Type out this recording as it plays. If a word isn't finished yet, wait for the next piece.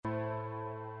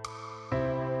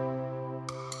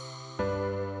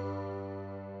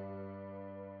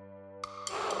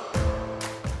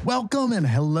Welcome and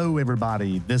hello,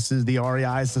 everybody. This is the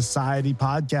REI Society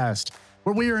podcast,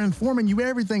 where we are informing you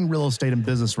everything real estate and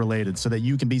business related so that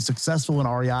you can be successful in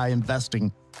REI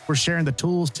investing. We're sharing the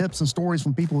tools, tips, and stories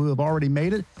from people who have already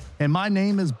made it. And my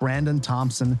name is Brandon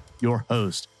Thompson, your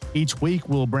host. Each week,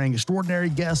 we'll bring extraordinary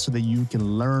guests so that you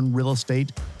can learn real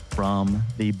estate from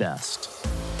the best.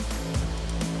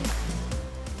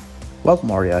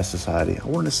 Welcome, REI Society. I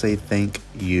want to say thank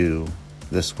you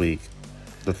this week,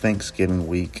 the Thanksgiving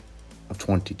week of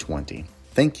 2020.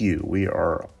 Thank you. We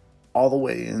are all the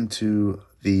way into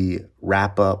the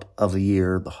wrap up of the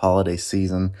year, the holiday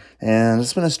season, and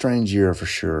it's been a strange year for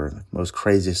sure. Most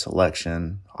craziest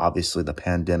election, obviously the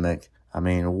pandemic. I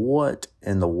mean, what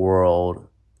in the world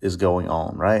is going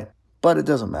on, right? But it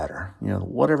doesn't matter. You know,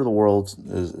 whatever the world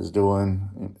is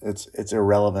doing, it's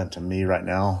irrelevant to me right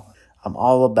now. I'm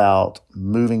all about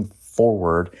moving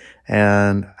forward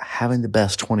and having the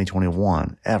best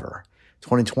 2021 ever.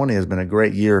 2020 has been a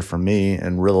great year for me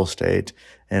in real estate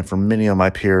and for many of my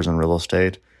peers in real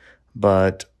estate.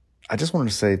 But I just wanted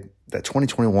to say that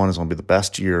 2021 is going to be the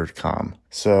best year to come.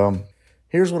 So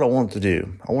here's what I want to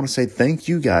do. I want to say thank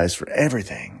you guys for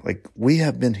everything. Like, we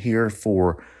have been here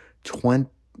for 70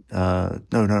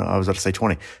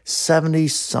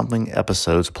 something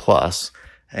episodes plus,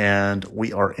 and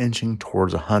we are inching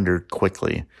towards 100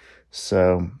 quickly.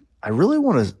 So I really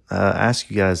want to ask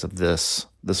you guys of this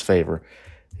favor.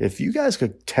 If you guys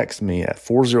could text me at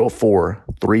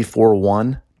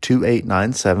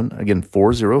 404-341-2897, again,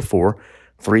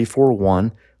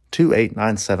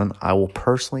 404-341-2897, I will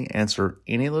personally answer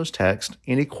any of those texts,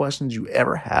 any questions you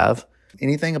ever have,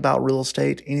 anything about real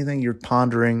estate, anything you're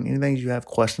pondering, anything you have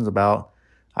questions about.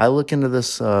 I look into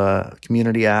this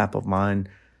community app of mine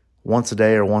once a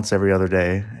day or once every other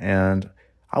day, and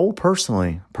I will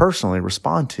personally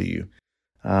respond to you.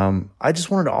 I just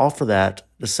wanted to offer that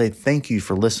to say thank you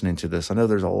for listening to this. I know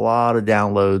there's a lot of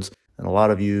downloads and a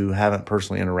lot of you haven't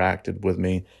personally interacted with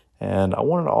me, and I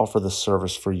wanted to offer this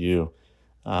service for you,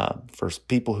 for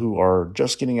people who are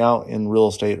just getting out in real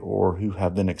estate or who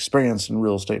have been experienced in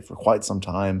real estate for quite some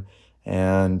time,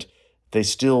 and they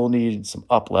still need some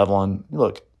up leveling.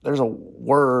 Look, there's a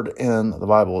word in the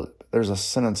Bible. There's a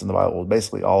sentence in the Bible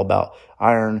basically all about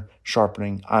iron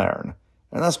sharpening iron.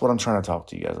 And that's what I'm trying to talk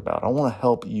to you guys about. I want to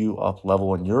help you up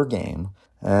level in your game,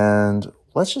 and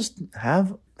let's just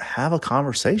have a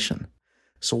conversation.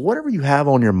 So whatever you have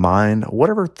on your mind,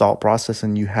 whatever thought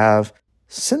processing you have,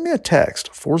 send me a text,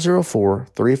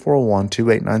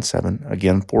 404-341-2897.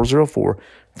 Again,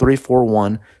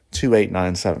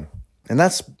 404-341-2897. And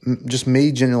that's just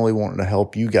me genuinely wanting to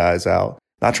help you guys out.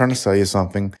 Not trying to sell you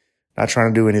something. Not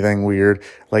trying to do anything weird.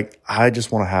 Like, I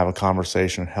just want to have a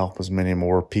conversation and help as many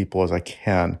more people as I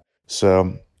can.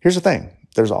 So here's the thing.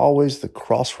 There's always the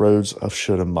crossroads of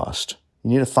should and must. You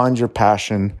need to find your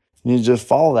passion. You need to just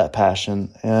follow that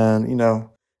passion. And, you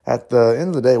know, at the end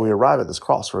of the day, we arrive at this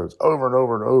crossroads over and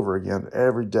over and over again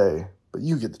every day. But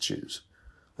you get to choose.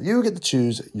 You get to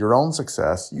choose your own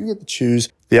success. You get to choose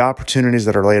the opportunities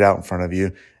that are laid out in front of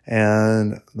you.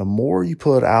 And the more you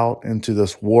put out into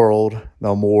this world,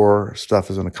 the more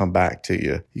stuff is going to come back to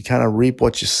you. You kind of reap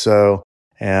what you sow.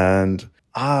 And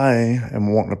I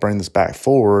am wanting to bring this back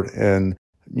forward and,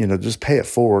 you know, just pay it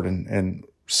forward and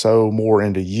sow more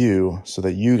into you so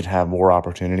that you can have more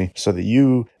opportunity, so that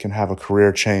you can have a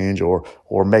career change or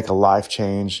make a life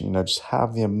change, you know, just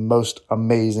have the most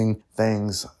amazing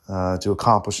things to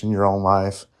accomplish in your own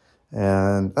life.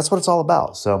 And that's what it's all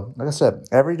about. So like I said,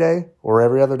 every day or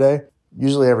every other day,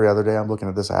 usually every other day, I'm looking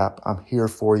at this app. I'm here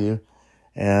for you.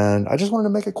 And I just wanted to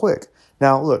make it quick.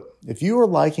 Now, look, if you are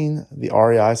liking the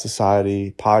REI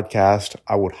Society podcast,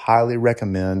 I would highly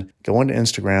recommend going to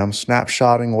Instagram,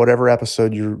 snapshotting whatever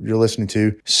episode you're listening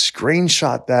to,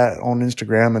 screenshot that on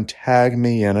Instagram and tag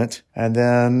me in it. And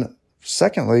then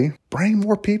secondly, bring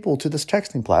more people to this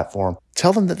texting platform.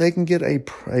 Tell them that they can get a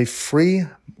free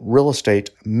real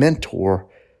estate mentor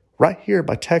right here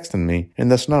by texting me in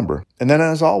this number. And then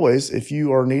as always, if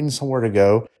you are needing somewhere to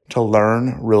go to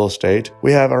learn real estate,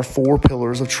 we have our 4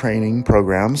 pillars of training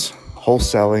programs: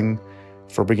 wholesaling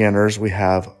for beginners. We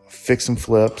have fix and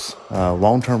flips,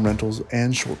 long-term rentals,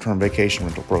 and short-term vacation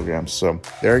rental programs. So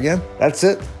there again, that's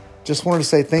it. Just wanted to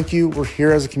say thank you. We're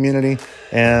here as a community,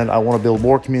 and I want to build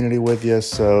more community with you.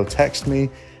 So text me,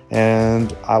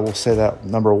 and I will say that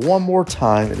number one more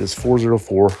time. It is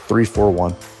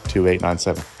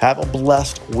 404-341-2897. Have a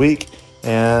blessed week,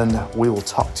 and we will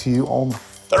talk to you on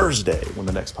Thursday when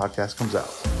the next podcast comes out.